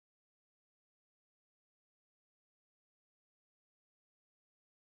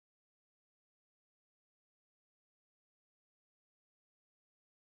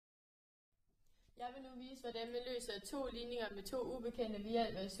Jeg vil nu vise, hvordan man løser to ligninger med to ubekendte ved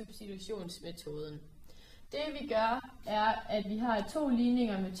hjælp af substitutionsmetoden. Det vi gør, er, at vi har to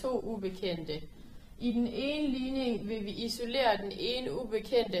ligninger med to ubekendte. I den ene ligning vil vi isolere den ene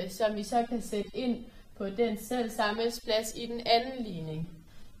ubekendte, som vi så kan sætte ind på den selv samme plads i den anden ligning.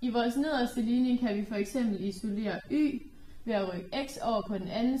 I vores nederste ligning kan vi f.eks. isolere y ved at rykke x over på den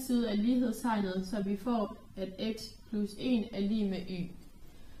anden side af lighedstegnet, så vi får, at x plus 1 er lig med y.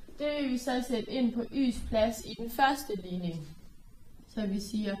 Det vil vi så sætte ind på y's plads i den første ligning. Så vi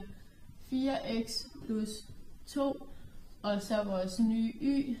siger 4x plus 2, og så vores nye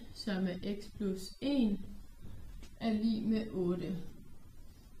y, som er x plus 1, er lig med 8.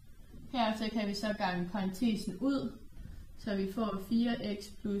 Herefter kan vi så gange parentesen ud, så vi får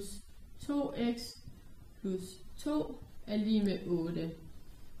 4x plus 2x plus 2 er lig med 8.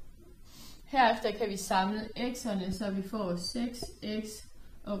 Herefter kan vi samle x'erne, så vi får 6x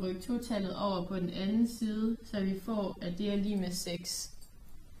og rykke totallet over på den anden side, så vi får, at det er lig med 6.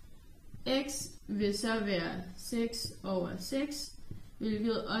 X vil så være 6 over 6,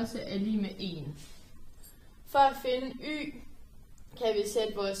 hvilket også er lig med 1. For at finde y, kan vi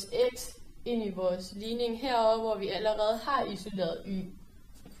sætte vores x ind i vores ligning herover, hvor vi allerede har isoleret y.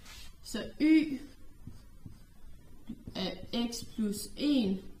 Så y er x plus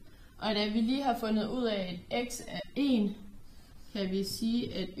 1, og da vi lige har fundet ud af, at x er 1, kan vi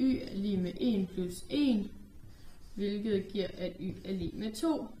sige, at y er lig med 1 plus 1, hvilket giver, at y er lig med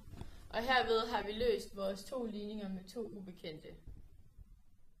 2. Og herved har vi løst vores to ligninger med to ubekendte.